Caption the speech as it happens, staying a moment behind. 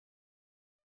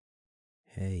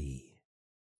Hey,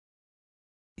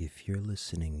 if you're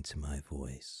listening to my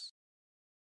voice,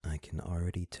 I can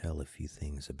already tell a few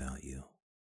things about you.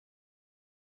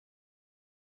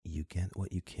 You get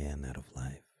what you can out of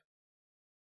life.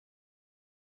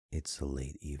 It's a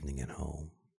late evening at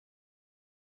home.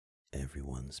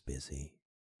 Everyone's busy.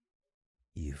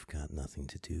 You've got nothing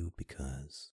to do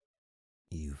because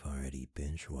you've already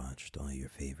binge watched all your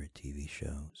favorite TV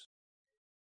shows,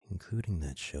 including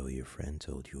that show your friend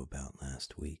told you about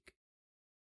last week.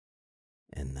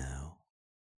 And now,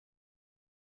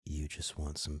 you just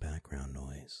want some background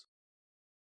noise.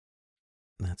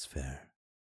 That's fair.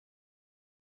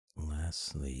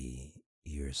 Lastly,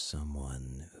 you're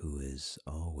someone who is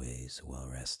always well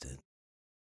rested,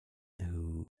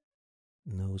 who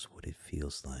knows what it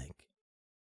feels like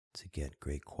to get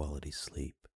great quality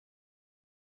sleep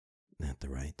at the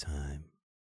right time,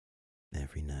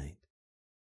 every night,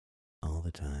 all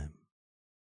the time.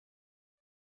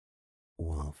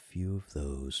 While few of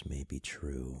those may be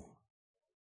true,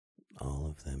 all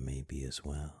of them may be as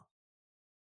well.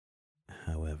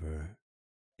 However,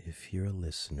 if you're a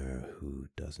listener who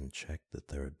doesn't check the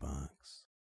third box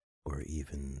or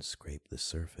even scrape the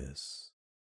surface,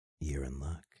 you're in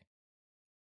luck.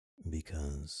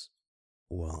 Because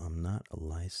while I'm not a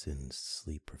licensed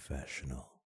sleep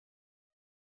professional,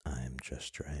 I'm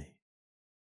just Dre.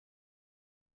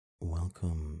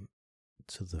 Welcome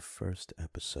to the first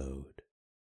episode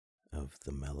of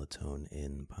the Melatonin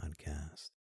In podcast.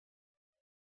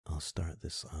 I'll start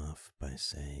this off by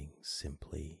saying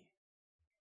simply,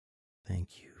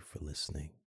 thank you for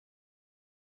listening.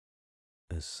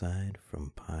 Aside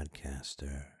from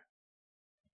podcaster,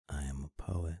 I am a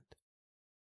poet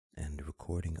and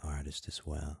recording artist as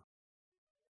well.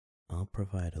 I'll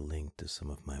provide a link to some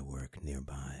of my work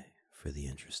nearby for the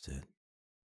interested.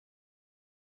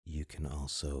 You can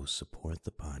also support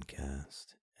the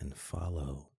podcast and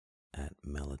follow at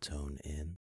Melatonin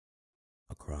In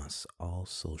across all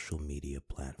social media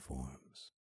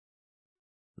platforms.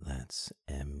 That's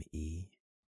MELLATONEIN.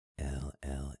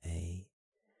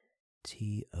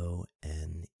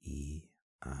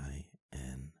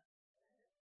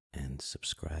 And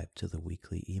subscribe to the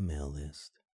weekly email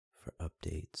list for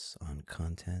updates on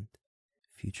content,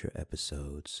 future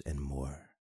episodes, and more.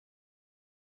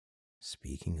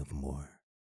 Speaking of more,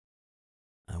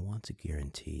 I want to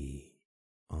guarantee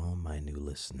all my new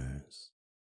listeners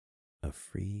a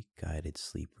free guided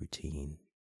sleep routine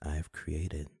I've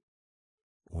created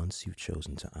once you've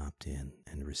chosen to opt in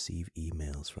and receive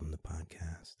emails from the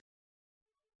podcast.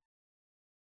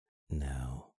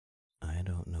 Now, I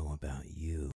don't know about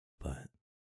you, but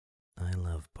I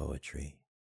love poetry.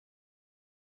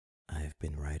 I've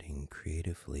been writing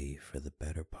creatively for the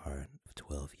better part of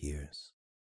 12 years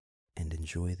and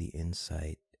enjoy the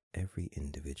insight every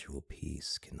individual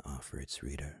piece can offer its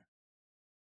reader.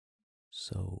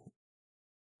 So,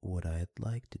 what I'd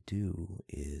like to do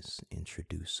is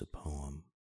introduce a poem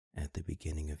at the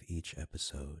beginning of each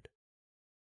episode,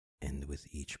 and with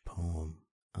each poem,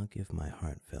 I'll give my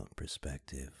heartfelt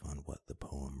perspective on what the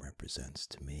poem represents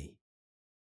to me.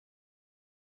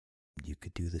 You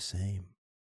could do the same.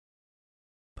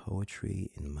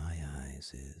 Poetry, in my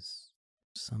eyes, is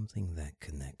something that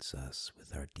connects us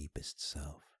with our deepest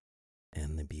self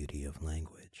and the beauty of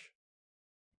language.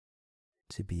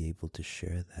 To be able to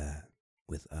share that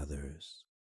with others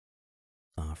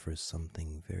offers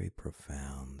something very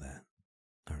profound that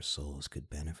our souls could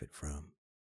benefit from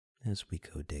as we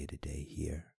go day to day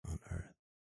here on Earth.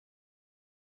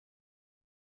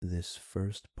 This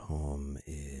first poem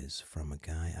is from a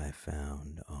guy I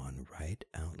found on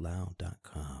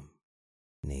writeoutloud.com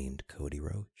named Cody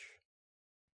Roach.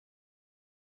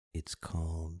 It's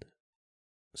called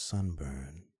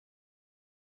Sunburn,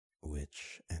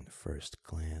 which at first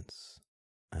glance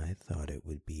I thought it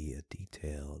would be a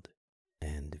detailed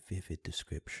and vivid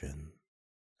description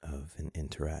of an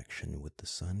interaction with the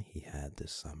sun he had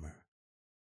this summer.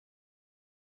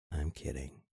 I'm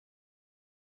kidding.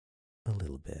 A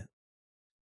little bit.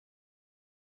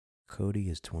 Cody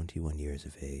is 21 years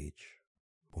of age,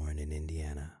 born in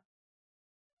Indiana.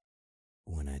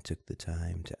 When I took the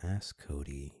time to ask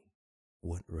Cody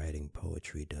what writing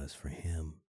poetry does for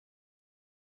him,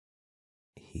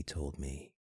 he told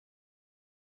me,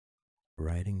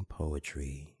 "Writing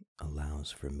poetry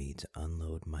allows for me to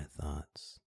unload my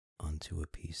thoughts onto a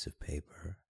piece of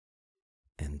paper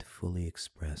and fully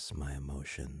express my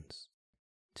emotions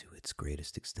to its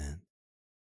greatest extent."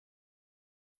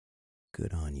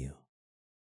 Good on you.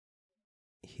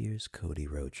 Here's Cody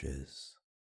Roach's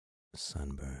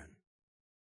Sunburn.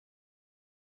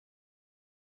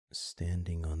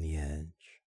 Standing on the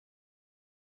edge,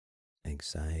 a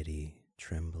anxiety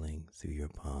trembling through your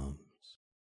palms,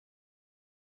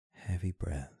 heavy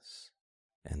breaths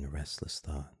and restless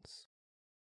thoughts,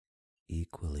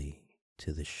 equally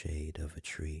to the shade of a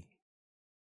tree,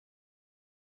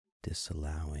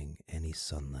 disallowing any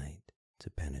sunlight to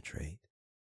penetrate.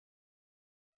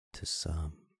 To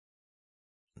some,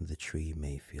 the tree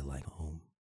may feel like home,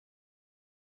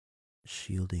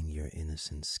 shielding your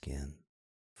innocent skin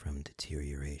from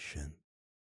deterioration.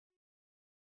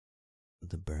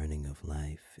 The burning of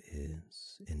life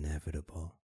is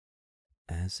inevitable,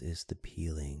 as is the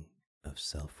peeling of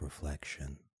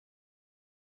self-reflection.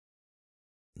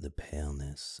 The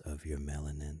paleness of your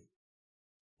melanin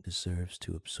deserves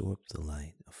to absorb the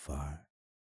light afar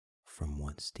from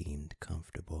what's deemed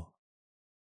comfortable.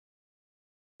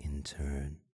 In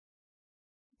turn,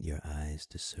 your eyes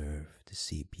deserve to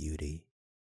see beauty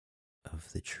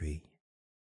of the tree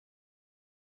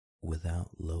without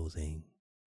loathing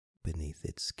beneath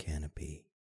its canopy.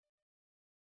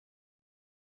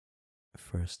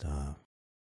 First off,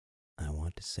 I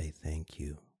want to say thank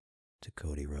you to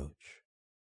Cody Roach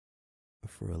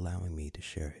for allowing me to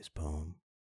share his poem.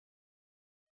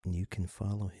 You can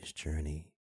follow his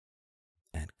journey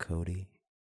at Cody_Roach_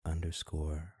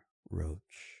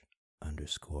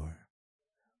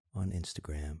 on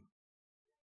Instagram,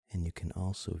 and you can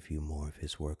also view more of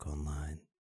his work online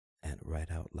at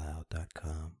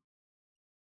writeoutloud.com.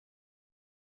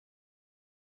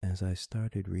 As I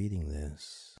started reading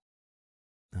this,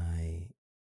 I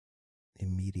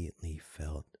immediately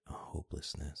felt a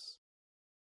hopelessness.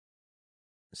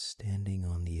 Standing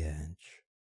on the edge,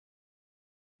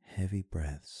 heavy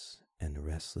breaths and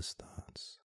restless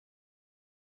thoughts,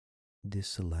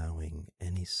 disallowing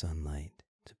any sunlight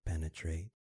to penetrate.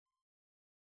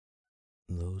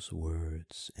 Those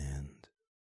words and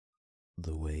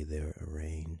the way they're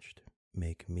arranged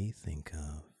make me think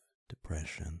of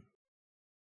depression.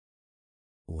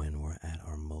 When we're at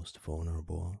our most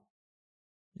vulnerable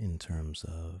in terms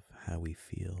of how we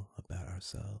feel about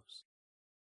ourselves.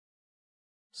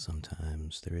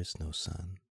 Sometimes there is no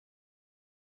sun,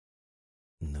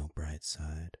 no bright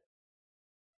side,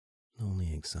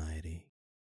 only anxiety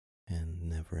and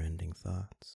never-ending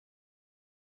thoughts.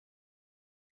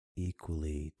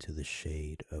 Equally to the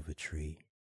shade of a tree.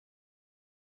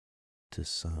 To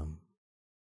some,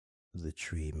 the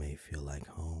tree may feel like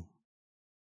home.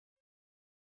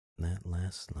 That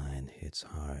last line hits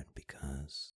hard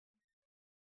because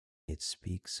it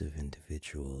speaks of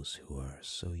individuals who are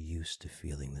so used to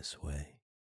feeling this way.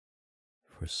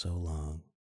 For so long,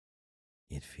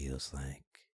 it feels like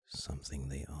something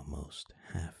they almost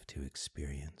have to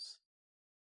experience.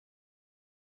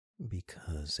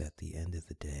 Because at the end of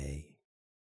the day,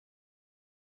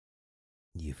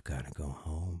 you've got to go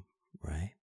home,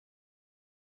 right?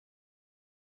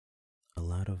 A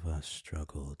lot of us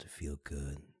struggle to feel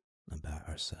good about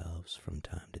ourselves from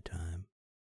time to time.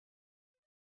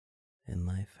 And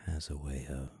life has a way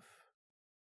of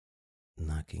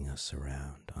knocking us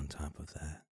around on top of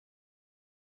that.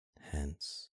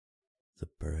 Hence, the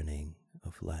burning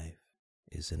of life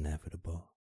is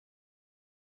inevitable.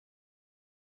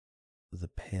 The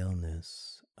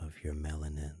paleness of your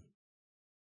melanin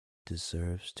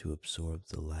deserves to absorb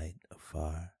the light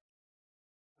afar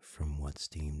from what's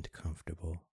deemed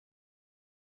comfortable.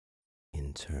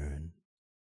 In turn,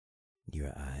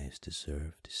 your eyes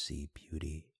deserve to see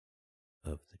beauty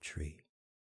of the tree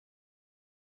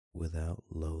without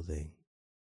loathing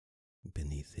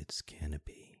beneath its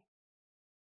canopy.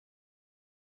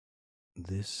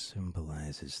 This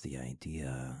symbolizes the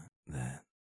idea that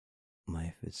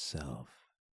life itself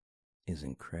is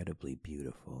incredibly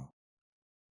beautiful,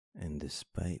 and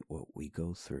despite what we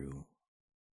go through,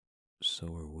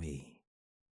 so are we.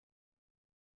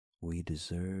 We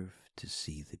deserve to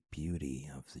see the beauty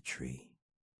of the tree,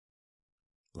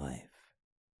 life,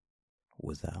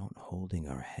 without holding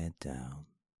our head down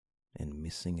and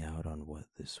missing out on what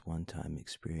this one-time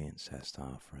experience has to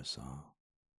offer us all.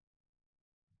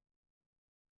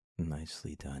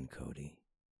 Nicely done, Cody.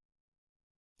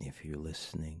 If you're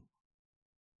listening,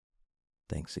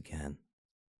 thanks again.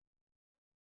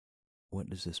 What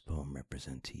does this poem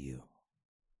represent to you?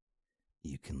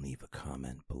 You can leave a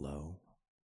comment below,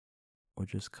 or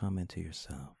just comment to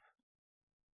yourself.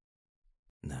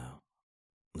 Now,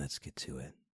 let's get to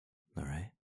it,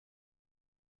 alright?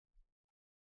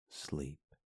 Sleep.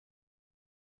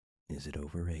 Is it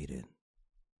overrated?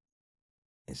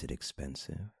 Is it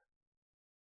expensive?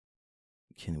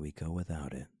 Can we go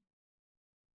without it?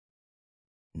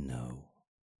 No.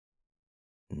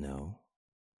 No,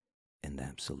 and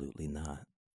absolutely not.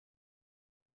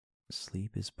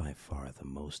 Sleep is by far the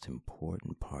most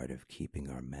important part of keeping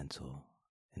our mental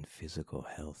and physical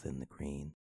health in the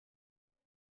green.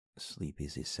 Sleep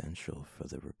is essential for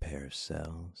the repair of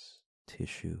cells,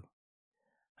 tissue,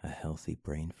 a healthy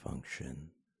brain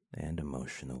function, and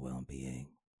emotional well-being,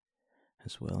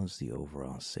 as well as the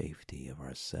overall safety of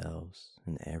ourselves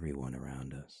and everyone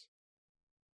around us.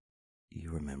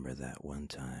 You remember that one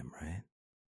time, right?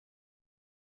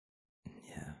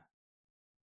 Yeah,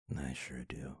 I sure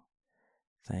do.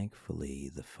 Thankfully,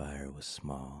 the fire was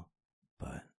small,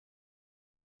 but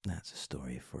that's a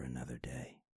story for another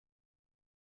day.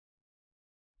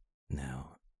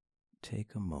 Now,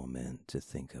 take a moment to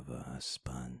think of a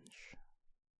sponge,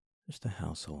 just a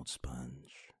household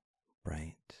sponge,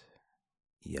 bright,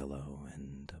 yellow,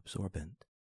 and absorbent,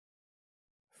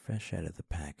 fresh out of the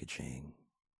packaging,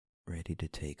 ready to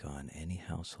take on any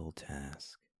household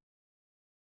task.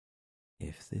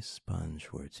 If this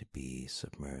sponge were to be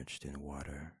submerged in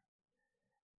water,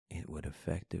 it would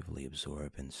effectively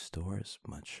absorb and store as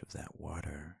much of that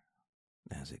water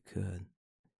as it could,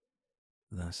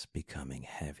 thus becoming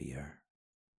heavier.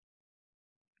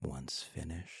 Once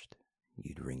finished,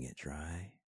 you'd wring it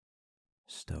dry,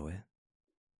 stow it,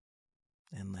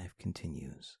 and life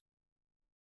continues.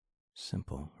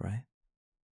 Simple, right?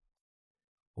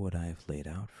 What I've laid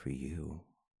out for you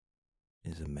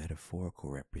is a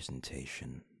metaphorical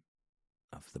representation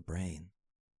of the brain.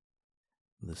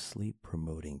 The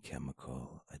sleep-promoting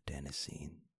chemical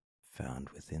adenosine found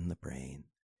within the brain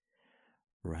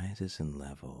rises in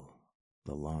level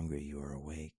the longer you are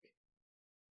awake.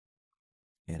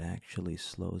 It actually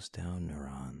slows down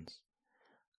neurons,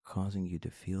 causing you to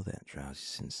feel that drowsy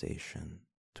sensation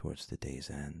towards the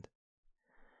day's end,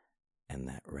 and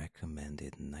that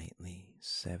recommended nightly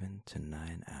 7 to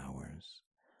 9 hours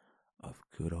of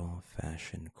good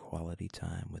old-fashioned quality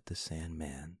time with the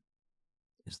Sandman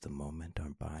is the moment our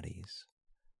bodies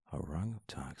are wrung of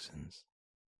toxins.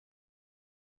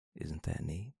 Isn't that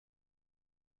neat?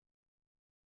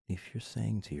 If you're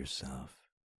saying to yourself,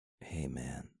 hey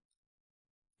man,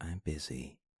 I'm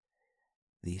busy.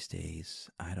 These days,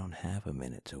 I don't have a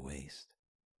minute to waste.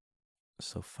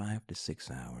 So 5 to 6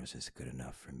 hours is good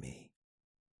enough for me.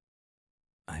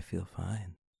 I feel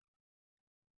fine.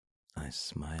 I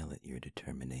smile at your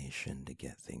determination to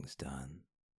get things done.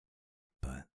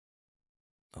 But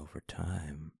over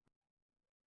time,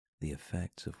 the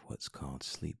effects of what's called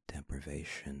sleep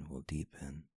deprivation will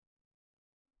deepen.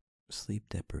 Sleep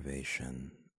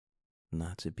deprivation,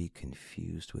 not to be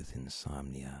confused with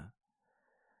insomnia,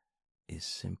 is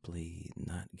simply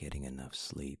not getting enough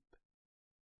sleep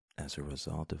as a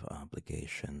result of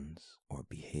obligations or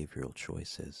behavioral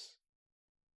choices.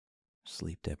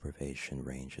 Sleep deprivation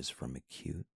ranges from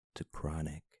acute to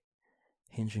chronic,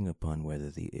 hinging upon whether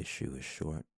the issue is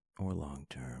short or long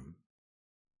term.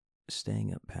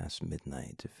 Staying up past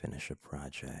midnight to finish a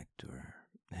project or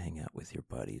hang out with your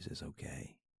buddies is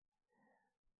okay.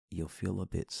 You'll feel a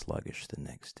bit sluggish the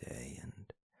next day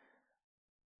and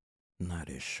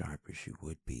not as sharp as you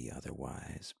would be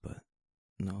otherwise, but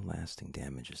no lasting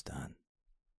damage is done.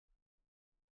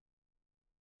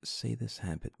 Say this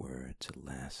habit were to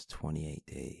last 28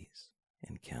 days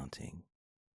and counting.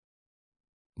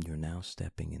 You're now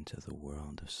stepping into the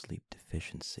world of sleep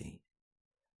deficiency.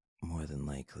 More than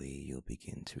likely, you'll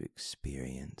begin to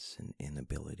experience an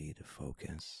inability to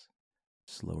focus,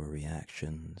 slower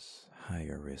reactions,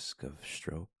 higher risk of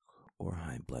stroke or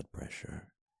high blood pressure,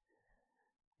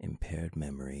 impaired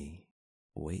memory,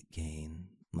 weight gain,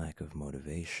 lack of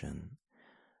motivation,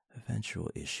 eventual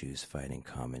issues fighting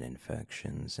common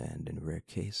infections, and in rare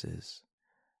cases,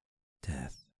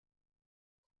 death.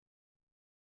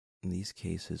 These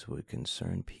cases would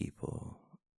concern people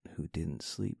who didn't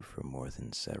sleep for more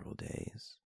than several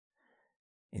days,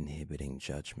 inhibiting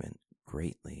judgment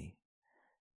greatly,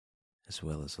 as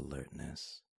well as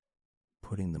alertness,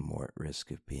 putting them more at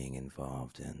risk of being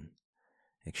involved in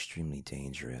extremely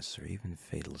dangerous or even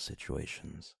fatal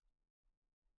situations.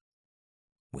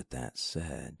 With that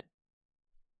said,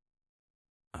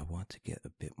 I want to get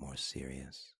a bit more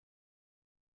serious,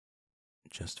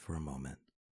 just for a moment.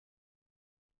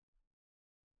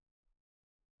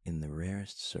 In the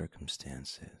rarest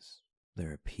circumstances,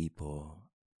 there are people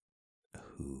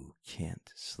who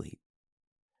can't sleep.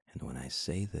 And when I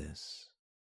say this,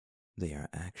 they are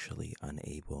actually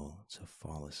unable to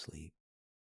fall asleep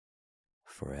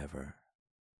forever.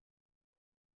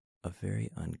 A very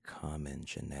uncommon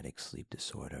genetic sleep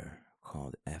disorder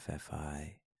called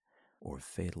FFI, or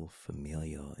fatal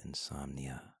familial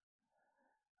insomnia,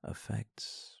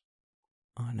 affects,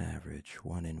 on average,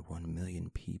 1 in 1 million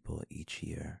people each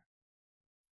year.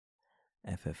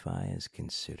 FFI is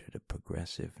considered a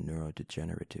progressive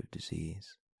neurodegenerative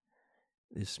disease.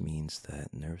 This means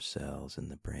that nerve cells in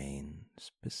the brain,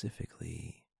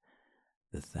 specifically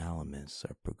the thalamus,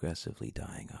 are progressively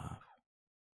dying off.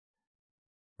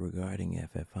 Regarding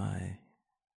FFI,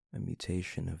 a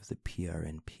mutation of the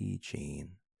PRNP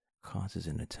gene causes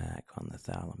an attack on the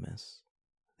thalamus,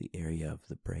 the area of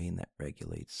the brain that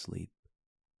regulates sleep,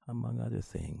 among other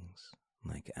things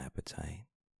like appetite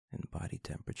and body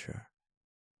temperature.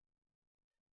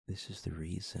 This is the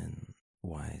reason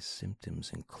why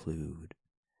symptoms include,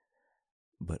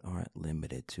 but aren't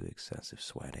limited to, excessive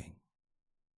sweating.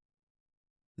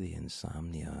 The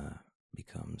insomnia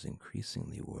becomes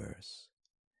increasingly worse,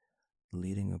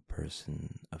 leading a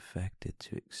person affected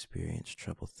to experience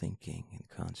trouble thinking and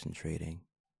concentrating,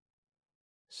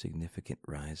 significant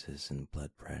rises in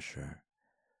blood pressure,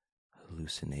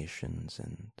 hallucinations,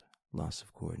 and loss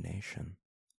of coordination.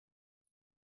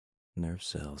 Nerve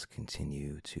cells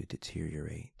continue to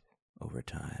deteriorate over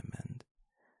time, and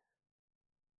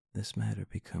this matter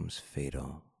becomes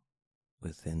fatal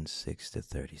within 6 to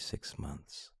 36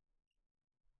 months.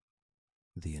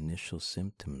 The initial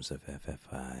symptoms of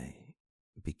FFI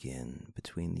begin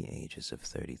between the ages of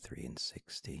 33 and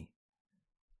 60.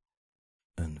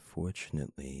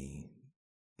 Unfortunately,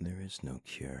 there is no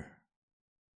cure,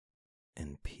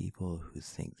 and people who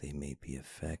think they may be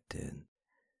affected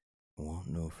won't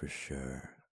know for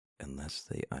sure unless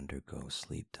they undergo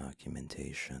sleep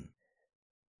documentation,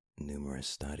 numerous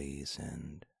studies,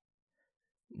 and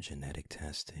genetic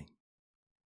testing.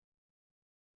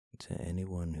 To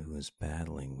anyone who is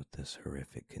battling with this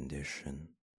horrific condition,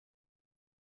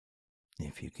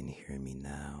 if you can hear me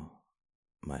now,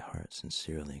 my heart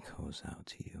sincerely goes out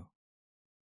to you.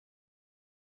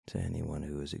 To anyone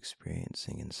who is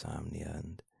experiencing insomnia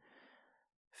and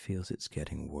feels it's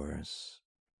getting worse,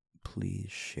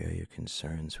 please share your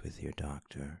concerns with your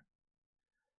doctor.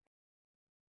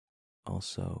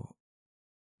 Also,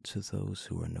 to those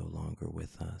who are no longer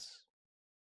with us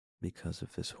because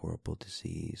of this horrible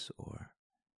disease, or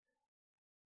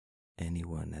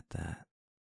anyone at that,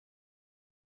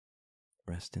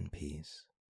 rest in peace.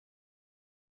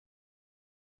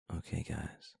 Okay,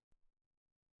 guys,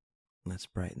 let's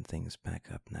brighten things back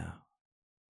up now.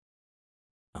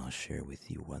 I'll share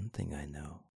with you one thing I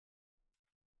know.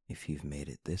 If you've made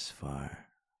it this far,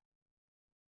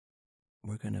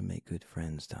 we're gonna make good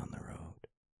friends down the road.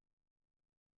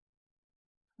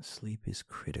 Sleep is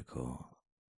critical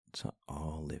to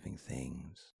all living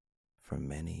things for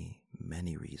many,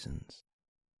 many reasons,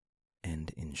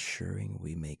 and ensuring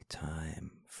we make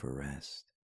time for rest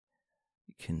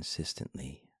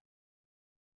consistently,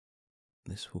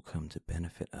 this will come to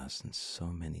benefit us in so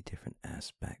many different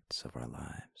aspects of our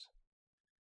lives.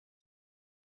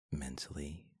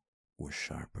 Mentally, we're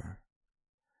sharper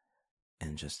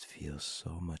and just feel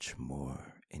so much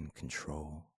more in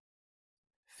control.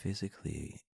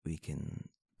 Physically, we can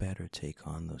better take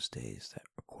on those days that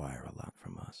require a lot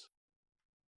from us.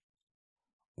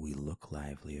 We look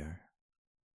livelier,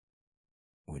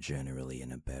 we're generally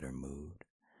in a better mood,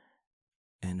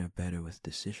 and are better with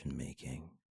decision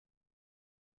making.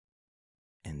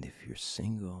 And if you're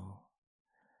single,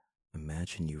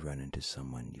 imagine you run into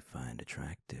someone you find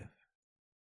attractive,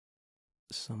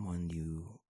 someone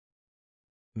you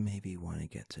maybe want to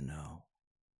get to know.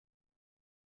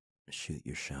 Shoot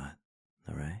your shot,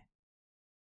 alright?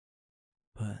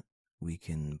 But we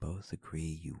can both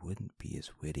agree you wouldn't be as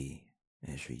witty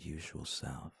as your usual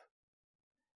self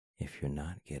if you're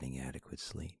not getting adequate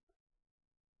sleep.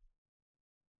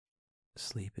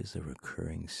 Sleep is a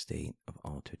recurring state of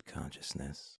altered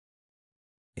consciousness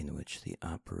in which the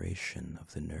operation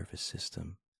of the nervous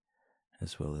system,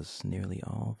 as well as nearly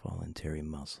all voluntary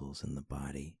muscles in the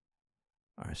body,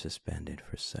 are suspended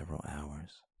for several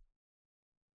hours.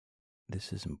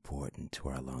 This is important to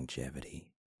our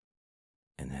longevity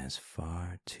and has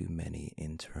far too many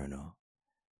internal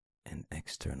and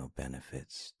external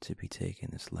benefits to be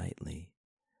taken as lightly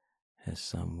as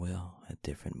some will at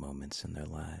different moments in their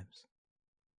lives.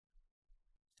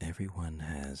 Everyone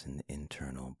has an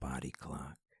internal body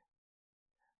clock,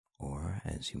 or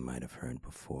as you might have heard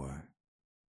before,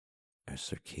 a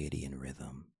circadian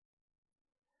rhythm.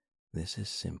 This is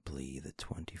simply the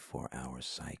 24-hour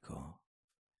cycle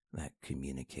that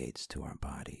communicates to our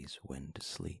bodies when to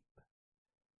sleep,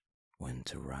 when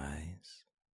to rise,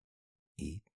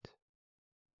 eat.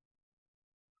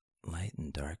 Light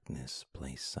and darkness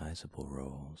play sizable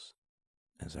roles,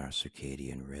 as our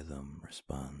circadian rhythm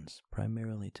responds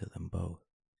primarily to them both,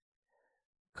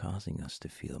 causing us to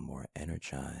feel more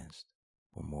energized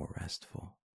or more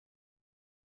restful.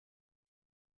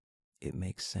 It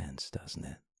makes sense, doesn't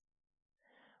it?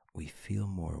 We feel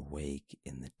more awake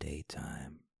in the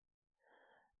daytime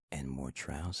and more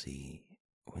drowsy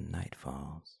when night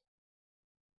falls.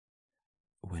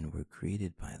 When we're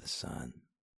greeted by the sun,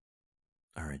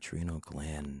 our adrenal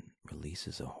gland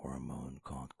releases a hormone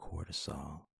called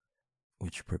cortisol,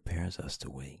 which prepares us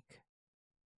to wake.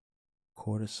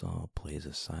 Cortisol plays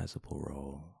a sizable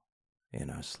role in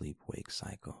our sleep-wake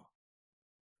cycle,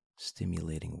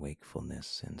 stimulating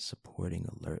wakefulness and supporting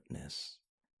alertness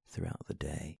throughout the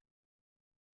day.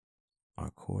 Our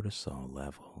cortisol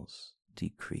levels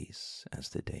decrease as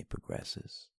the day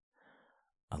progresses,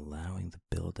 allowing the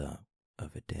buildup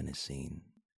of adenosine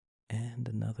and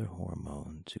another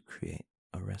hormone to create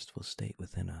a restful state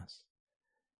within us,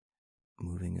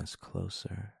 moving us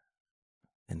closer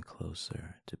and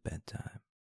closer to bedtime.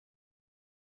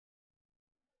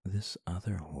 This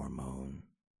other hormone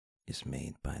is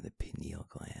made by the pineal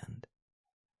gland,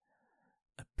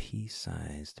 a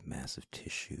pea-sized mass of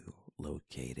tissue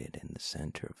located in the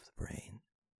center of the brain.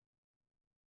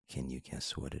 Can you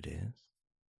guess what it is?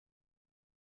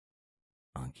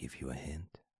 I'll give you a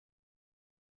hint.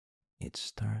 It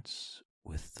starts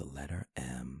with the letter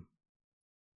M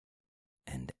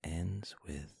and ends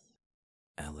with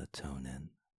melatonin.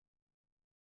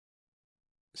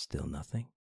 Still nothing?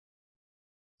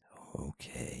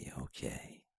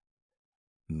 Okay.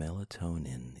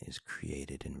 Melatonin is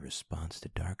created in response to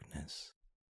darkness.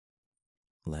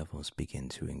 Levels begin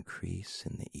to increase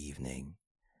in the evening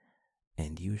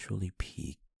and usually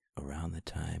peak around the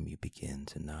time you begin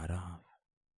to nod off.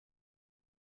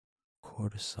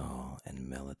 Cortisol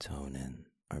and melatonin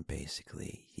are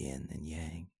basically yin and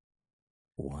yang.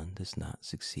 One does not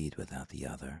succeed without the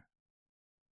other.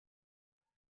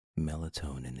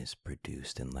 Melatonin is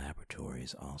produced in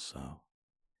laboratories also.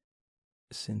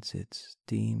 Since it's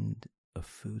deemed a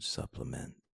food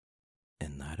supplement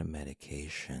and not a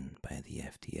medication by the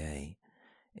FDA,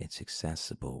 it's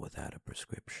accessible without a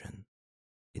prescription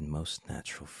in most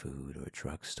natural food or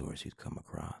drug stores you'd come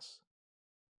across.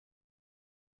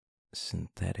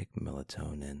 Synthetic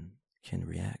melatonin can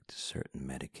react to certain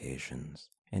medications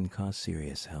and cause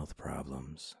serious health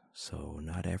problems, so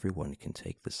not everyone can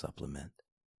take the supplement.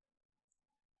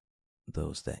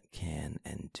 Those that can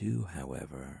and do,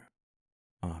 however,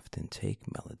 often take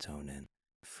melatonin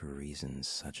for reasons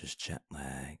such as jet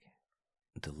lag,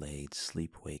 delayed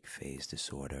sleep-wake phase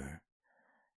disorder,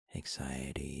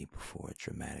 anxiety before a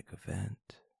dramatic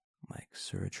event like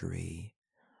surgery,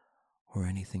 or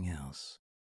anything else.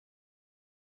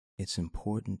 It's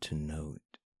important to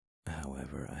note,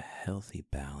 however, a healthy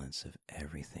balance of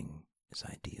everything is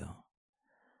ideal.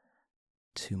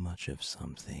 Too much of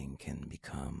something can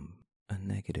become a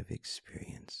negative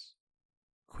experience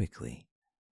quickly.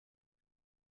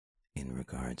 In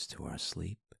regards to our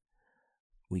sleep,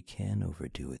 we can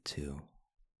overdo it too.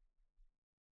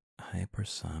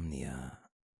 Hypersomnia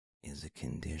is a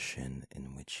condition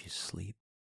in which you sleep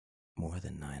more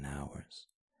than 9 hours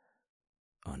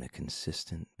on a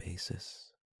consistent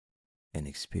basis and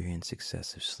experience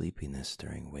excessive sleepiness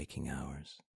during waking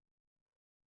hours.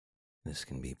 This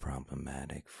can be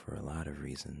problematic for a lot of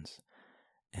reasons,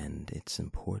 and it's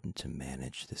important to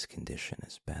manage this condition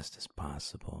as best as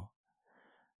possible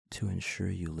to ensure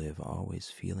you live always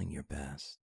feeling your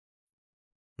best.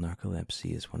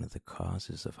 Narcolepsy is one of the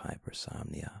causes of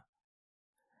hypersomnia,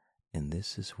 and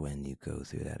this is when you go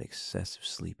through that excessive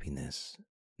sleepiness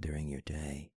during your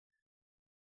day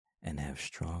and have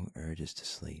strong urges to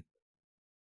sleep.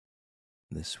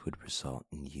 This would result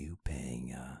in you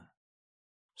paying a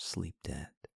sleep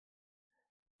debt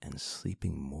and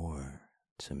sleeping more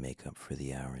to make up for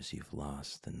the hours you've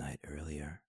lost the night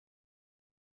earlier.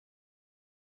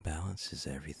 Balance is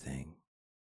everything,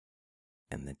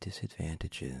 and the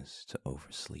disadvantages to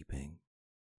oversleeping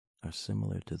are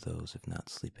similar to those of not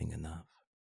sleeping enough.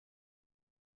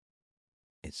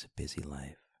 It's a busy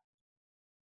life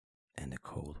and a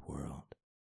cold world.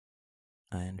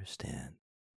 I understand.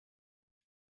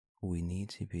 We need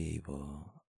to be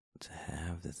able to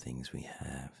have the things we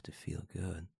have to feel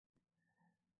good,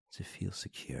 to feel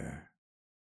secure.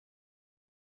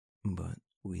 But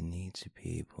we need to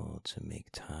be able to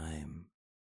make time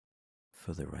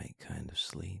for the right kind of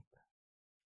sleep.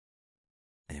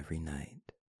 Every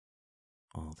night,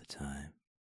 all the time.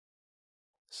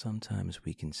 Sometimes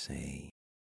we can say,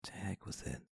 to heck with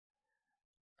it.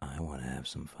 I want to have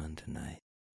some fun tonight.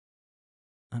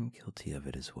 I'm guilty of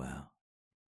it as well.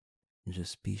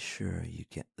 Just be sure you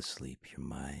get the sleep your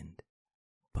mind,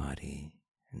 body,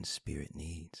 and spirit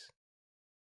needs.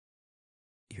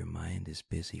 Your mind is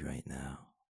busy right now,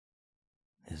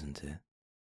 isn't it?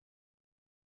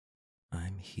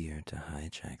 I'm here to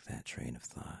hijack that train of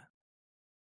thought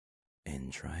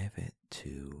and drive it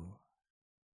to,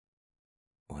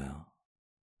 well,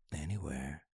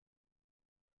 anywhere,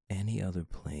 any other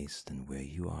place than where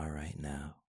you are right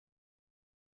now,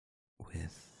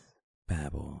 with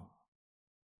babble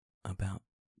about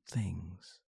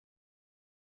things.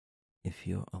 If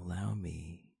you'll allow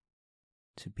me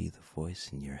to be the voice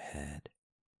in your head,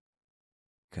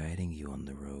 guiding you on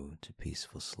the road to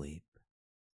peaceful sleep,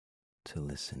 to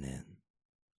listen in,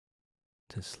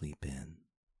 to sleep in.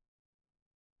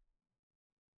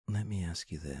 Let me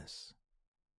ask you this.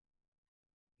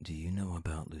 Do you know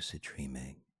about lucid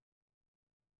dreaming?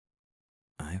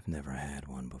 I've never had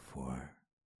one before,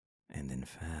 and in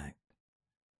fact,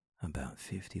 about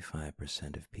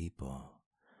 55% of people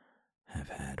have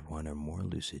had one or more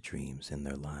lucid dreams in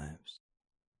their lives.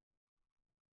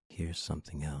 Here's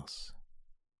something else.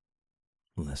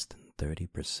 Less than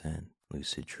 30%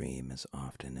 lucid dream as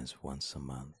often as once a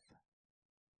month.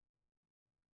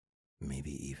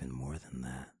 Maybe even more than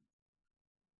that.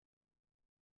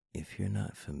 If you're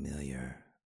not familiar,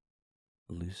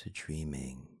 lucid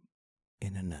dreaming,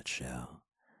 in a nutshell,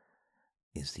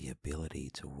 is the ability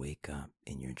to wake up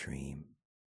in your dream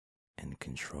and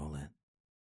control it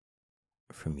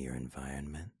from your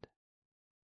environment,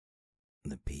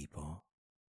 the people,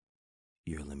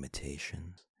 your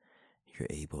limitations. You're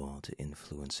able to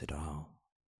influence it all.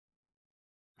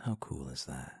 How cool is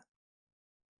that?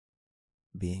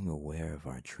 Being aware of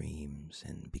our dreams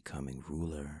and becoming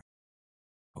ruler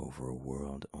over a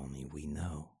world only we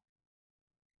know.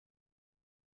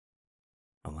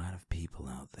 A lot of people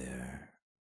out there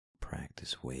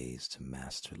practice ways to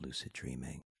master lucid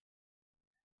dreaming.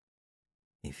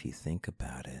 If you think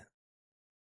about it,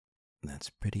 that's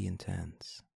pretty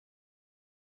intense.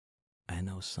 I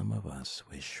know some of us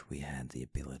wish we had the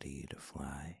ability to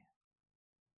fly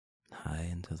high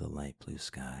into the light blue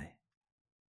sky.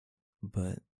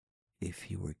 But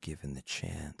if you were given the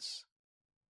chance,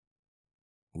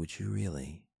 would you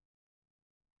really?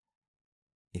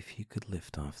 If you could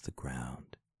lift off the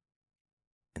ground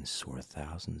and soar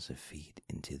thousands of feet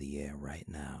into the air right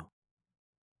now,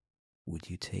 would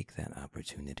you take that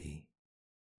opportunity?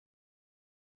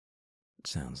 It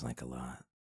sounds like a lot.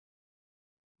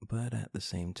 But at the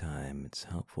same time, it's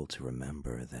helpful to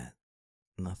remember that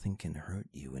nothing can hurt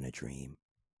you in a dream.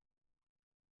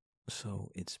 So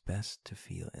it's best to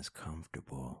feel as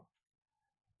comfortable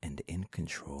and in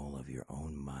control of your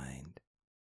own mind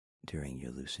during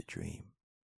your lucid dream.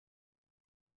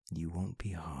 You won't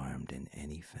be harmed in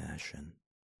any fashion.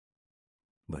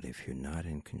 But if you're not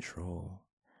in control,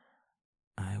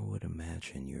 I would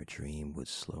imagine your dream would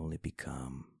slowly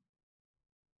become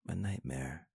a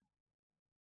nightmare.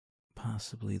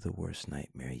 Possibly the worst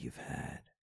nightmare you've had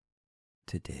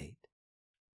to date.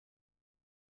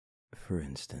 For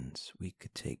instance, we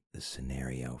could take the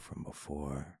scenario from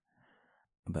before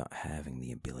about having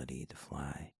the ability to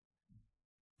fly.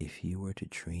 If you were to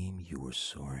dream you were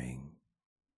soaring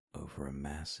over a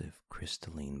massive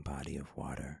crystalline body of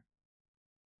water,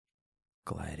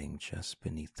 gliding just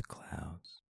beneath the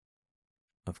clouds,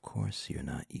 of course you're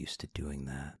not used to doing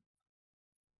that.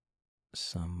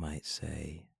 Some might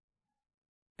say,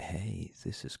 hey,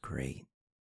 this is great,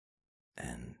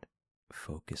 and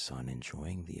focus on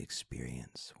enjoying the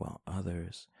experience, while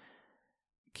others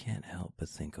can't help but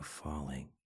think of falling.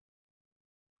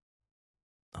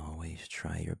 Always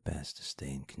try your best to stay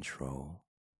in control.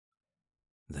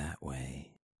 That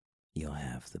way, you'll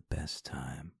have the best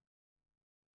time.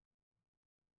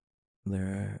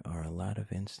 There are a lot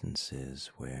of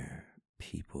instances where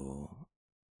people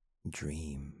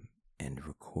dream and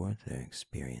record their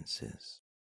experiences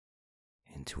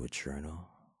into a journal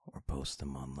or post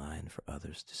them online for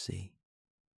others to see.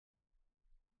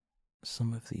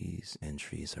 Some of these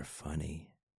entries are funny.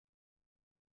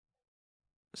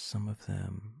 Some of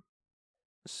them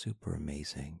super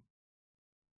amazing.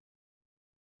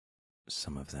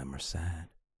 Some of them are sad.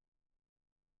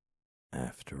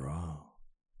 After all,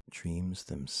 dreams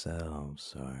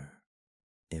themselves are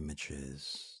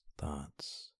images,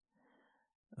 thoughts,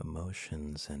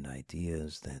 emotions, and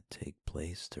ideas that take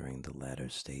place during the latter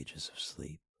stages of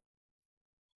sleep,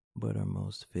 but are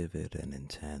most vivid and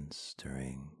intense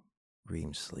during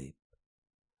REM sleep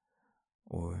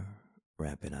or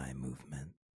rapid eye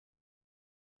movement.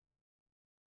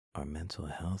 Our mental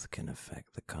health can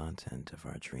affect the content of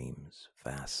our dreams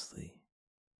vastly.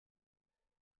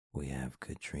 We have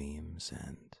good dreams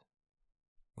and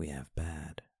we have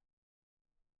bad.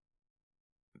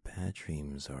 Bad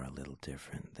dreams are a little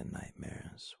different than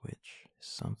nightmares, which is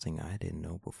something I didn't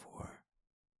know before.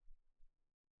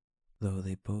 though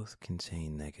they both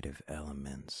contain negative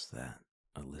elements that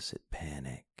elicit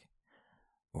panic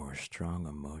or a strong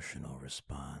emotional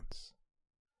response,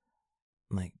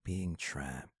 like being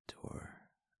trapped or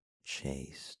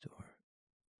chased or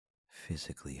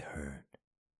physically hurt.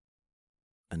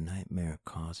 A nightmare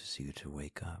causes you to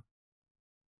wake up.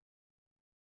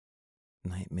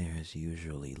 Nightmares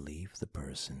usually leave the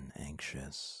person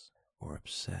anxious or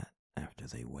upset after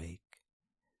they wake,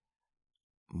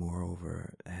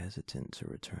 moreover, hesitant to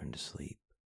return to sleep.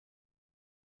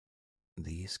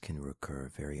 These can recur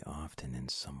very often in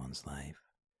someone's life,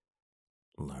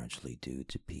 largely due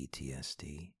to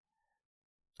PTSD,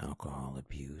 alcohol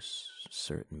abuse,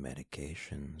 certain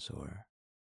medications, or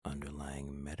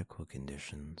underlying medical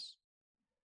conditions.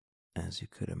 As you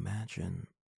could imagine,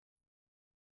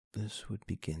 this would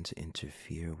begin to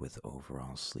interfere with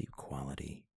overall sleep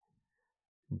quality,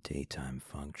 daytime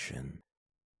function,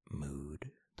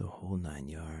 mood, the whole 9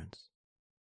 yards.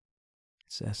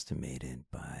 It's estimated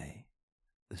by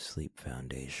the Sleep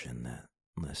Foundation that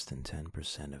less than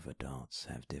 10% of adults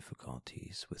have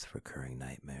difficulties with recurring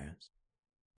nightmares.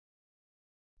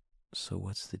 So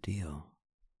what's the deal?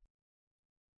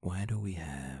 Why do we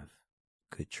have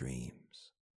good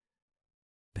dreams,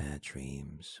 bad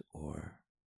dreams, or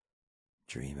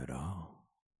dream at all?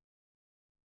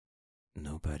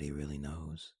 Nobody really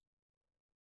knows.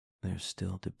 There's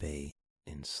still debate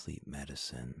in sleep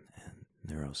medicine and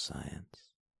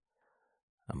neuroscience,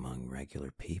 among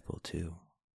regular people too.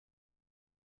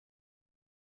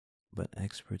 But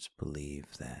experts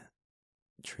believe that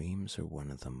dreams are one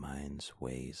of the mind's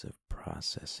ways of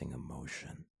processing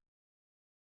emotion,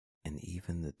 and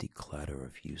even the declutter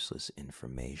of useless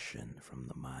information from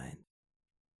the mind,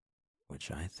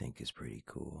 which I think is pretty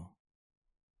cool.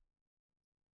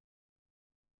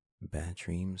 Bad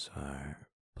dreams are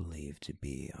believed to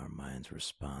be our mind's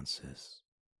responses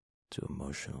to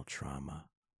emotional trauma,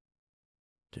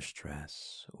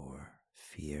 distress, or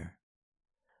fear,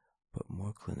 but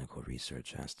more clinical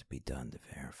research has to be done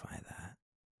to verify that.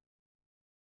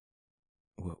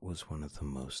 What was one of the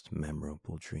most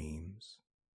memorable dreams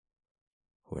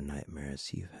or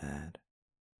nightmares you've had?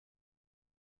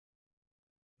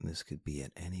 This could be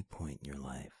at any point in your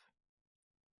life.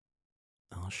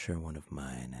 I'll share one of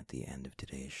mine at the end of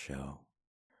today's show,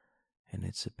 and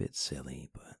it's a bit silly,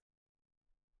 but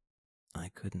I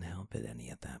couldn't help it any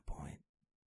at that point.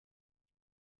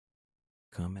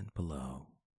 Comment below.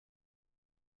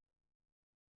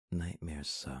 Nightmares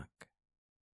suck.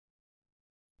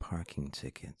 Parking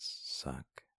tickets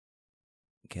suck.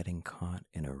 Getting caught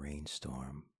in a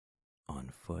rainstorm on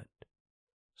foot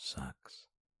sucks.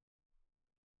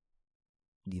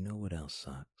 Do you know what else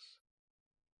sucks?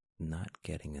 Not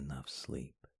getting enough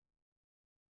sleep.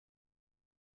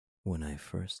 When I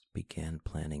first began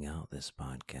planning out this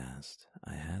podcast,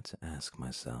 I had to ask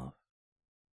myself,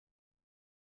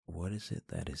 what is it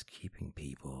that is keeping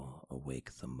people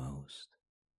awake the most?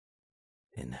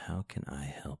 And how can I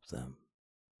help them?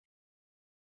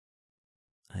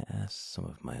 I asked some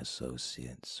of my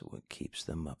associates what keeps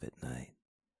them up at night,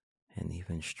 and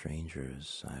even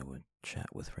strangers I would chat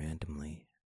with randomly.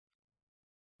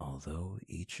 Although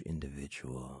each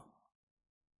individual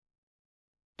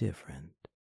different,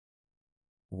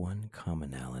 one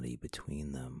commonality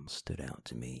between them stood out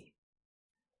to me.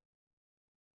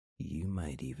 You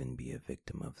might even be a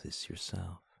victim of this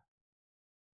yourself.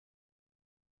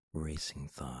 Racing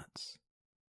thoughts.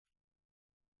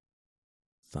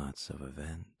 Thoughts of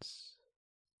events,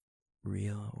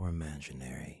 real or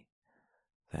imaginary,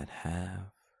 that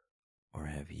have or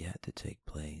have yet to take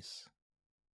place.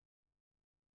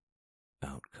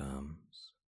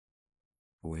 Outcomes,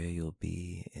 where you'll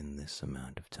be in this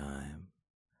amount of time.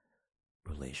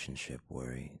 Relationship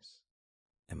worries.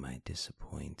 Am I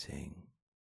disappointing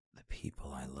the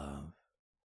people I love?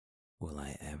 Will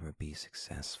I ever be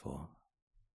successful?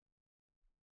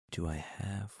 Do I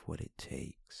have what it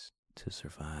takes to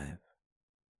survive?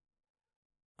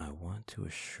 I want to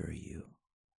assure you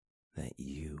that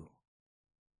you,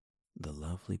 the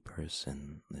lovely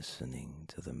person listening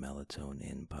to the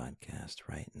Melatonin podcast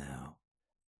right now,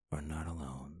 are not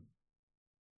alone.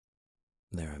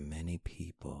 There are many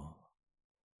people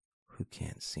who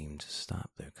can't seem to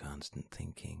stop their constant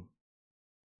thinking.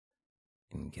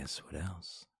 And guess what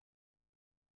else?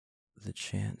 The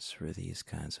chance for these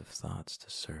kinds of thoughts to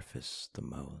surface the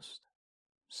most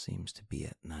seems to be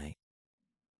at night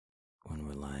when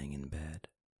we're lying in bed.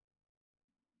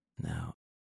 Now,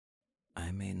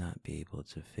 I may not be able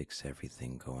to fix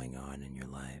everything going on in your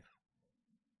life,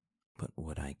 but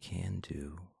what I can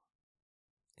do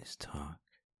is talk.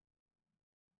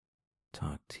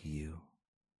 Talk to you.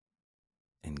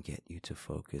 and get you to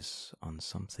focus on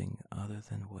something other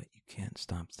than what you can't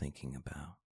stop thinking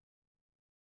about.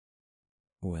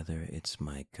 Whether it's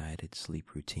my guided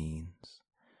sleep routines,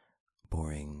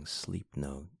 boring sleep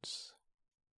notes,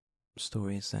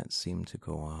 stories that seem to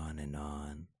go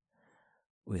on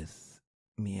with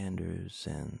meanders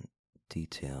and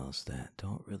details that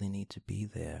don't really need to be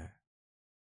there,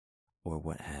 or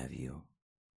what have you.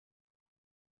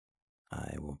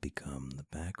 I will become the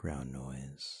background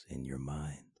noise in your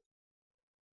mind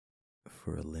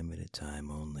for a limited time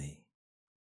only.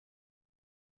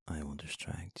 I will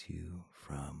distract you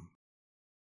from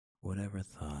whatever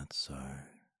thoughts are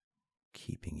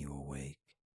keeping you awake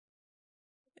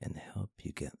and help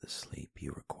you get the sleep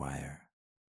you require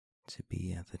to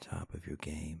be at the top of your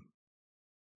game.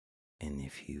 And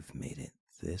if you've made it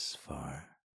this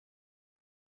far,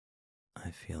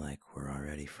 I feel like we're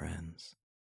already friends.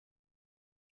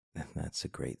 And that's a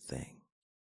great thing.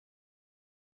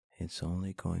 It's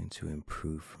only going to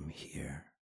improve from here,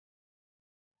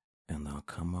 and I'll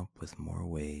come up with more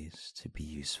ways to be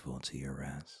useful to your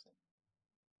rest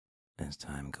as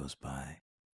time goes by,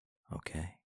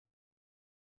 okay?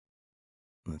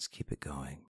 Let's keep it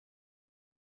going.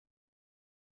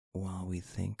 While we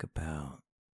think about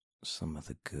some of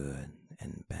the good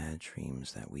and bad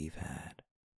dreams that we've had,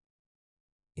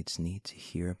 it's neat to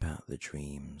hear about the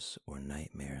dreams or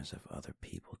nightmares of other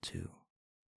people too.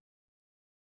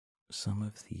 Some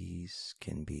of these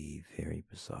can be very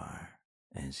bizarre,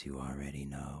 as you already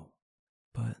know,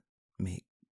 but make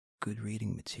good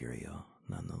reading material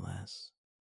nonetheless.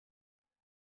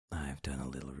 I've done a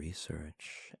little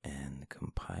research and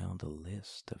compiled a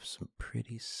list of some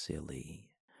pretty silly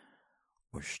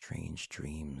or strange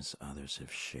dreams others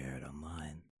have shared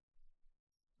online.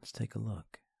 Let's take a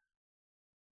look.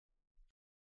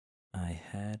 I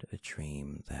had a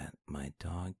dream that my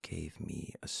dog gave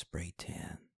me a spray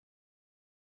tan.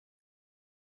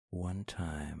 One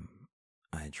time,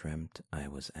 I dreamt I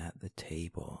was at the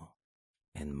table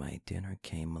and my dinner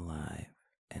came alive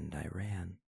and I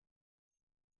ran.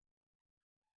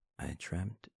 I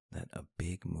dreamt that a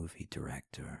big movie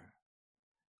director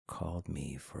called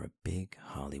me for a big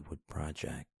Hollywood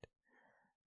project,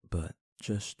 but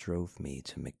just drove me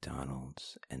to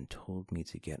McDonald's and told me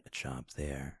to get a job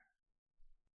there.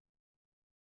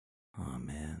 Aw,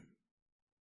 man.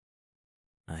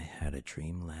 I had a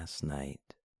dream last night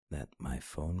that my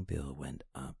phone bill went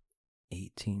up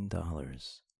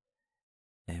 $18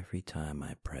 every time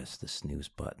I pressed the snooze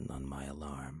button on my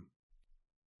alarm.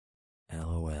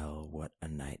 LOL, what a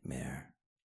nightmare.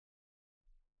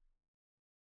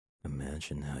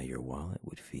 Imagine how your wallet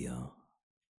would feel.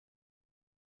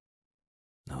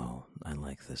 Oh, I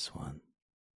like this one.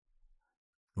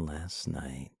 Last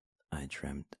night, I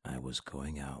dreamt I was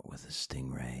going out with a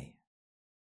stingray.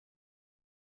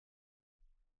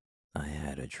 I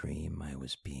had a dream I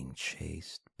was being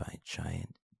chased by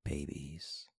giant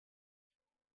babies.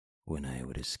 When I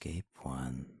would escape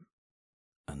one,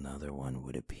 another one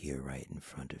would appear right in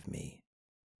front of me.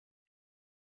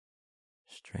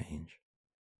 Strange.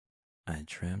 I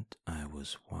dreamt I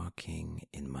was walking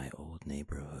in my old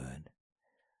neighborhood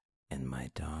and my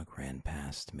dog ran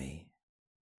past me.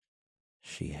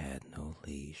 She had no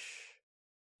leash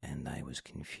and I was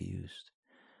confused,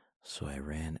 so I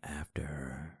ran after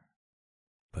her,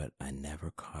 but I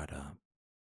never caught up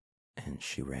and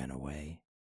she ran away.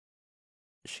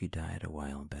 She died a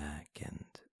while back and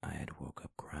I had woke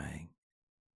up crying.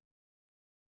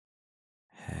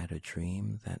 Had a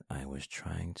dream that I was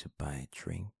trying to buy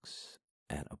drinks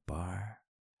at a bar,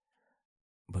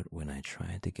 but when I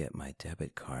tried to get my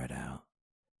debit card out,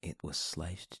 it was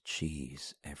sliced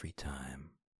cheese every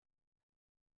time.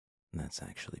 That's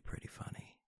actually pretty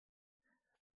funny.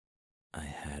 I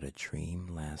had a dream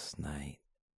last night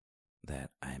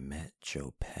that I met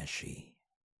Joe Pesci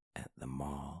at the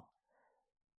mall.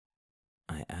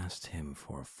 I asked him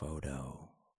for a photo,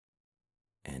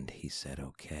 and he said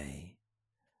okay,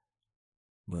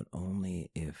 but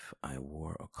only if I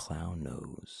wore a clown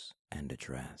nose and a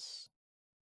dress.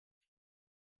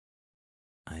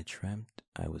 I dreamt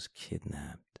I was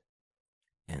kidnapped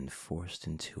and forced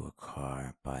into a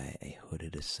car by a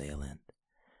hooded assailant.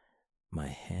 My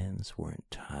hands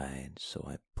weren't tied, so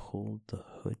I pulled the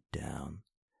hood down,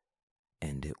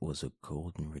 and it was a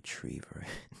golden retriever.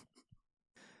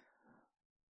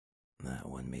 That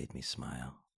one made me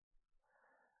smile.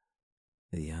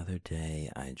 The other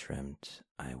day I dreamt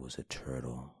I was a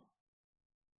turtle.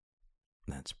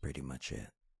 That's pretty much it.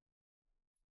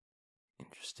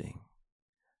 Interesting.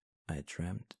 I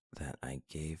dreamt that I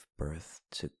gave birth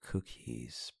to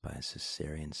cookies by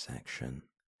cesarean section,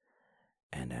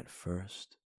 and at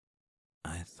first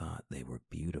I thought they were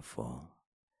beautiful,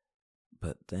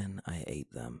 but then I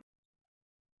ate them.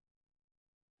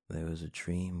 There was a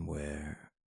dream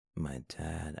where my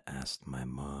dad asked my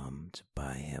mom to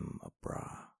buy him a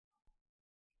bra.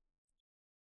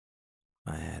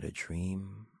 I had a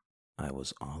dream I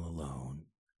was all alone,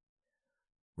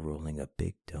 rolling a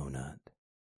big donut,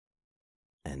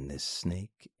 and this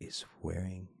snake is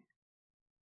wearing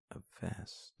a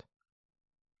vest.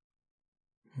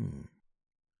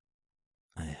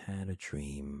 I had a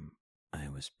dream I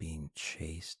was being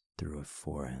chased through a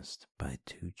forest by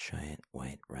two giant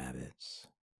white rabbits.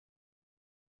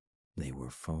 They were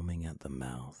foaming at the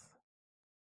mouth.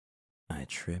 I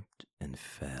tripped and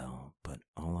fell, but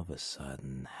all of a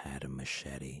sudden had a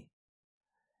machete.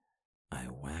 I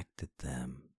whacked at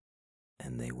them,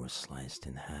 and they were sliced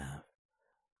in half.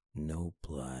 No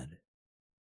blood,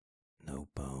 no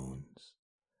bones,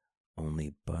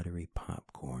 only buttery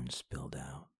popcorn spilled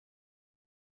out.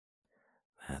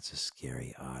 That's a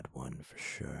scary, odd one for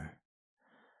sure.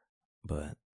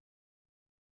 But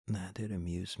that did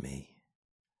amuse me.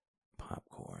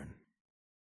 Popcorn.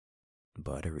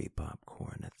 Buttery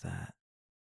popcorn at that.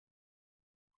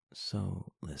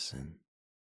 So, listen,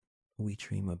 we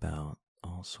dream about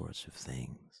all sorts of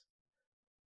things.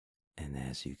 And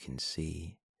as you can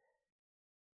see,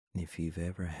 if you've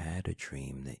ever had a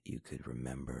dream that you could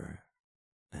remember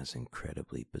as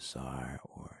incredibly bizarre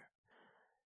or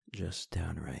just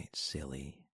downright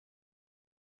silly,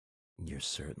 you're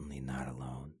certainly not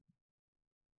alone.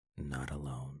 Not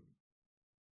alone.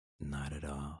 Not at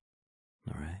all.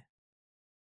 Alright?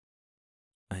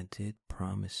 I did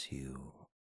promise you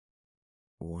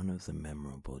one of the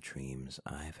memorable dreams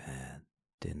I've had,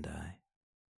 didn't I?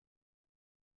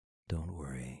 Don't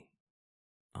worry,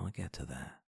 I'll get to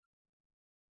that.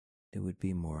 It would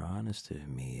be more honest of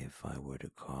me if I were to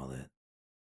call it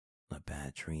a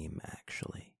bad dream,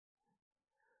 actually.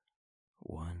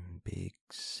 One big,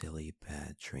 silly,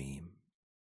 bad dream.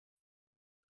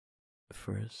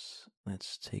 First,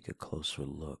 let's take a closer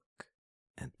look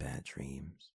at bad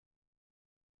dreams.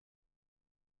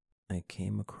 I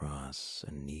came across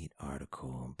a neat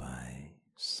article by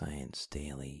Science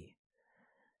Daily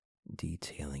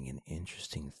detailing an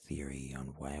interesting theory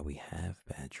on why we have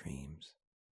bad dreams.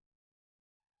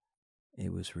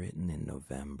 It was written in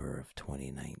November of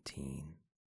 2019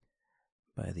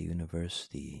 by the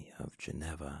University of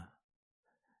Geneva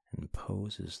and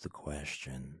poses the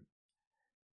question,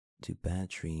 do bad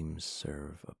dreams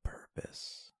serve a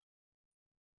purpose?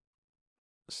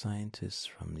 Scientists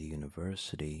from the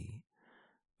university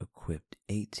equipped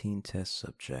 18 test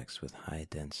subjects with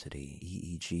high-density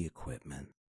EEG equipment,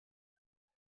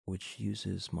 which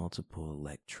uses multiple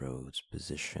electrodes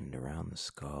positioned around the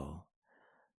skull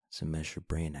to measure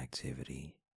brain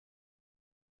activity.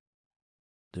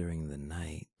 During the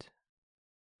night,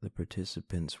 the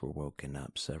participants were woken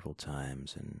up several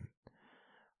times and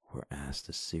were asked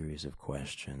a series of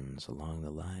questions along the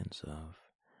lines of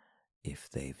if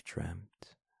they've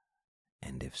dreamt,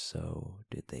 and if so,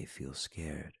 did they feel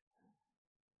scared?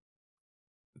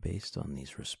 Based on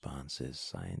these responses,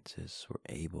 scientists were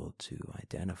able to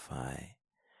identify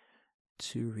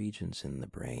two regions in the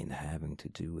brain having to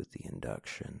do with the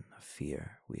induction of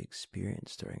fear we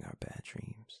experience during our bad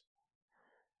dreams.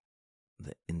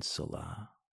 The insula,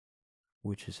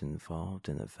 which is involved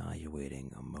in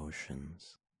evaluating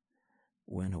emotions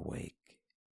when awake,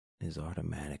 is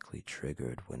automatically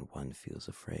triggered when one feels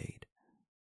afraid.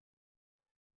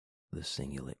 The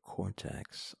cingulate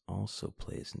cortex also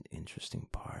plays an interesting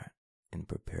part in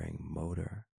preparing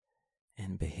motor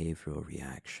and behavioral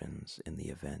reactions in the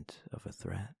event of a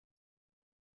threat.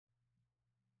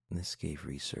 This gave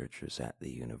researchers at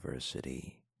the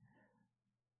university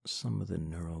some of the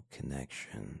neural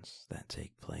connections that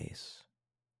take place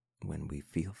when we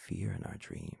feel fear in our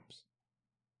dreams,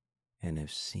 and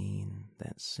have seen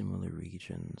that similar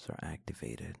regions are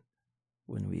activated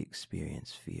when we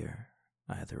experience fear,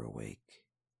 either awake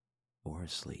or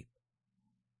asleep.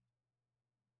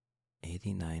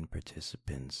 89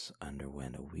 participants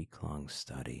underwent a week-long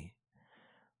study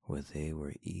where they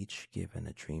were each given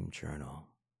a dream journal.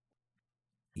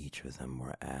 Each of them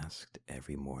were asked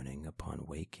every morning upon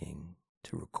waking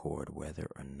to record whether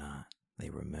or not they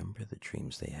remember the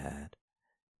dreams they had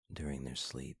during their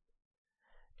sleep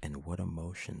and what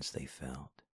emotions they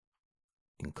felt,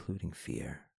 including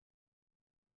fear.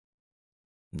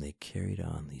 They carried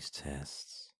on these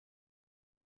tests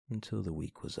until the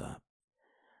week was up,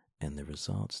 and the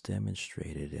results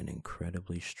demonstrated an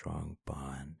incredibly strong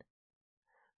bond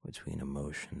between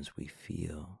emotions we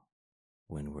feel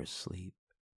when we're asleep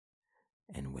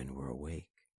and when we're awake.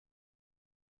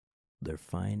 their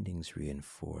findings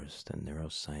reinforced a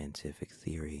neuroscientific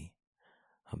theory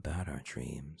about our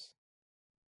dreams,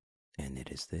 and it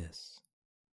is this: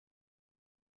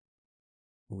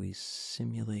 we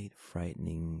simulate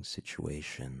frightening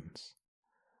situations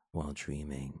while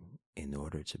dreaming in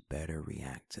order to better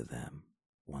react to them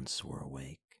once we're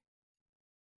awake.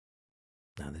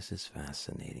 Now, this is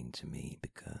fascinating to me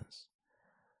because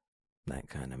that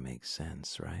kind of makes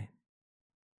sense, right?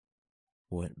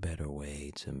 What better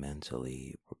way to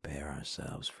mentally prepare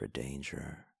ourselves for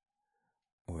danger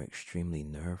or extremely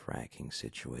nerve-wracking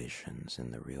situations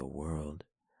in the real world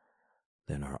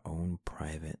than our own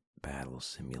private battle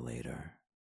simulator?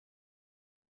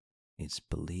 It's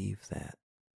believed that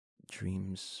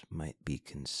dreams might be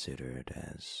considered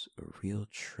as a real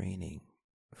training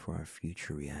for our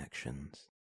future reactions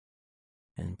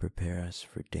and prepare us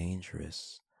for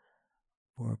dangerous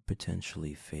or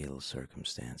potentially fatal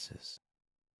circumstances.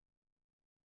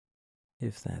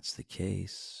 If that's the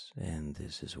case, and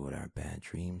this is what our bad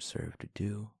dreams serve to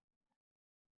do,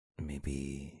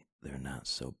 maybe they're not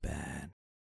so bad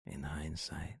in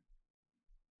hindsight.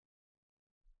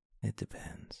 It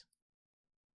depends.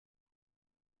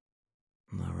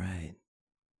 All right,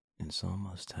 it's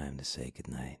almost time to say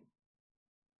goodnight.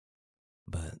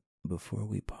 But before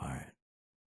we part,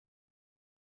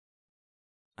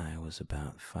 I was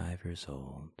about 5 years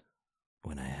old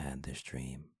when I had this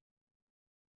dream.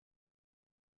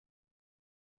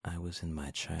 I was in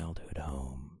my childhood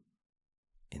home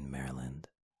in Maryland,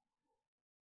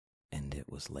 and it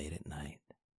was late at night.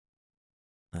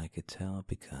 I could tell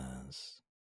because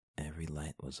every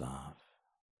light was off,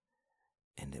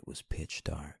 and it was pitch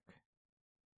dark.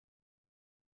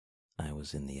 I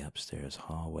was in the upstairs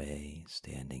hallway,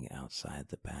 standing outside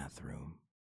the bathroom,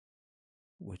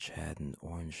 which had an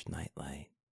orange nightlight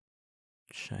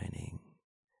shining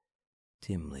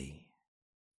dimly.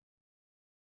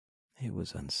 It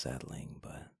was unsettling,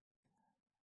 but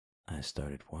I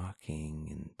started walking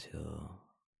until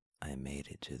I made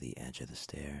it to the edge of the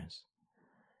stairs.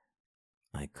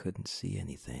 I couldn't see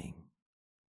anything.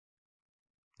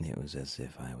 It was as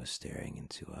if I was staring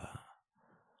into a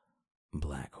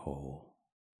black hole.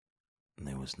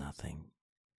 There was nothing.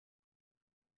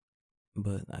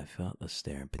 But I felt a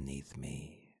stare beneath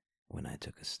me when I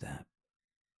took a step,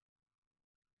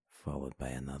 followed by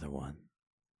another one,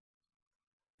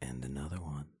 and another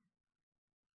one,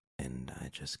 and I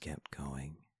just kept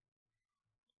going.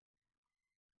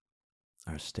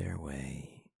 Our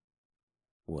stairway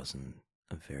wasn't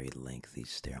a very lengthy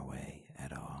stairway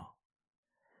at all,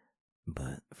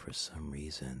 but for some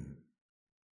reason,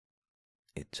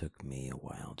 it took me a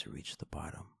while to reach the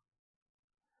bottom.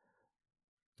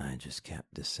 I just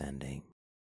kept descending,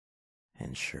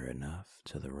 and sure enough,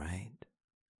 to the right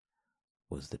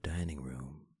was the dining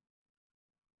room,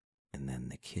 and then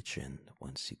the kitchen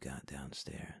once you got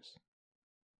downstairs.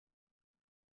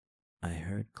 I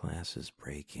heard glasses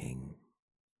breaking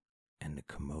and a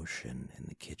commotion in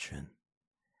the kitchen,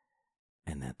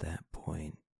 and at that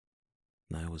point,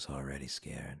 I was already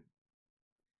scared.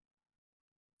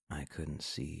 I couldn't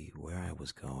see where I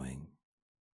was going.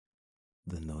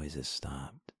 The noises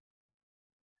stopped,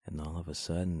 and all of a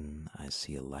sudden, I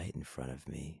see a light in front of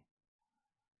me.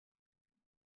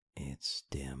 It's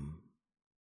dim,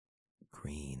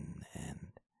 green,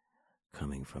 and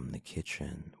coming from the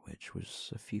kitchen, which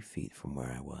was a few feet from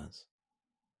where I was.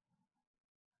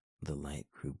 The light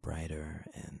grew brighter,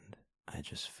 and I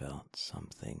just felt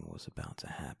something was about to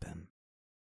happen.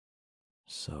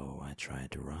 So I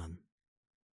tried to run.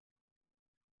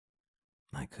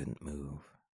 I couldn't move.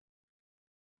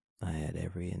 I had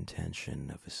every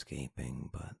intention of escaping,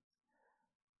 but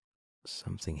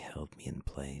something held me in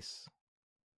place.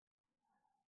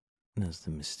 And as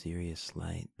the mysterious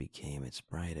light became its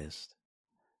brightest,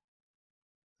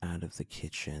 out of the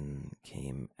kitchen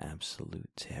came absolute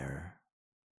terror.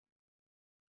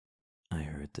 I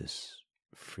heard this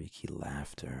freaky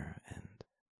laughter and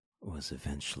was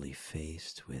eventually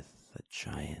faced with a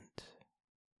giant,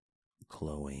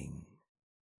 glowing,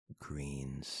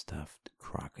 green stuffed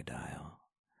crocodile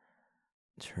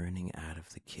turning out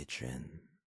of the kitchen,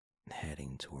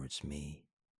 heading towards me.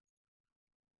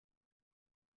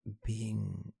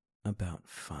 Being about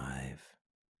 5,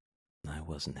 I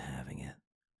wasn't having it.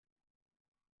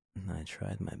 I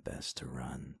tried my best to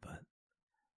run, but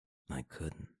I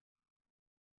couldn't.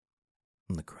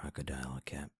 The crocodile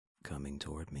kept coming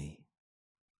toward me,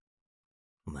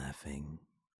 laughing,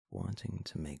 wanting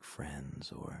to make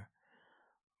friends, or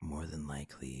more than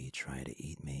likely try to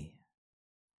eat me.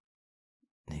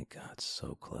 It got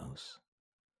so close.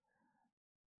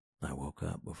 I woke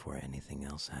up before anything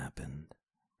else happened,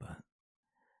 but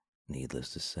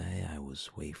Needless to say, I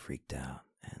was way freaked out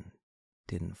and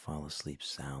didn't fall asleep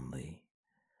soundly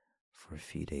for a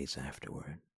few days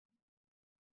afterward.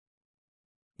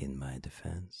 In my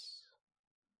defense,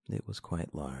 it was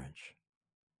quite large.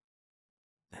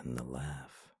 And the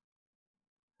laugh,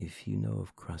 if you know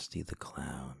of Krusty the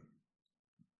Clown,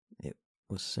 it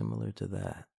was similar to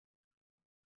that.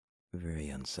 Very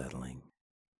unsettling.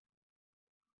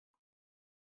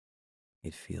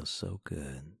 It feels so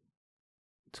good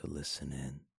to listen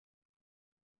in,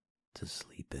 to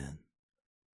sleep in.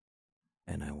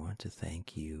 And I want to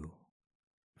thank you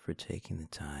for taking the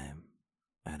time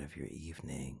out of your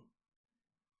evening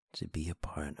to be a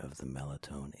part of the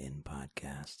Melatonin In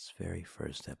podcast's very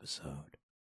first episode.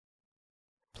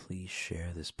 Please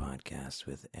share this podcast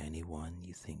with anyone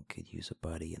you think could use a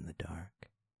buddy in the dark.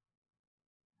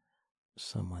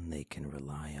 Someone they can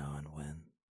rely on when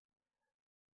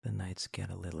the nights get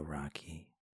a little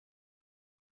rocky.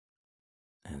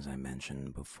 As I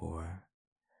mentioned before,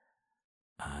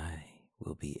 I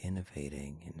will be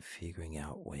innovating and figuring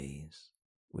out ways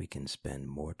we can spend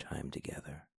more time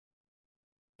together,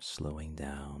 slowing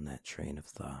down that train of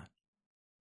thought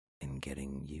and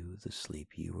getting you the sleep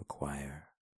you require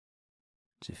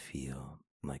to feel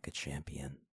like a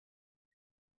champion.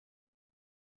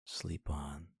 Sleep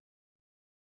on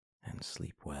and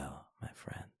sleep well, my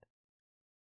friend.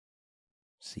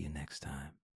 See you next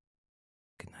time.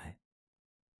 Good night.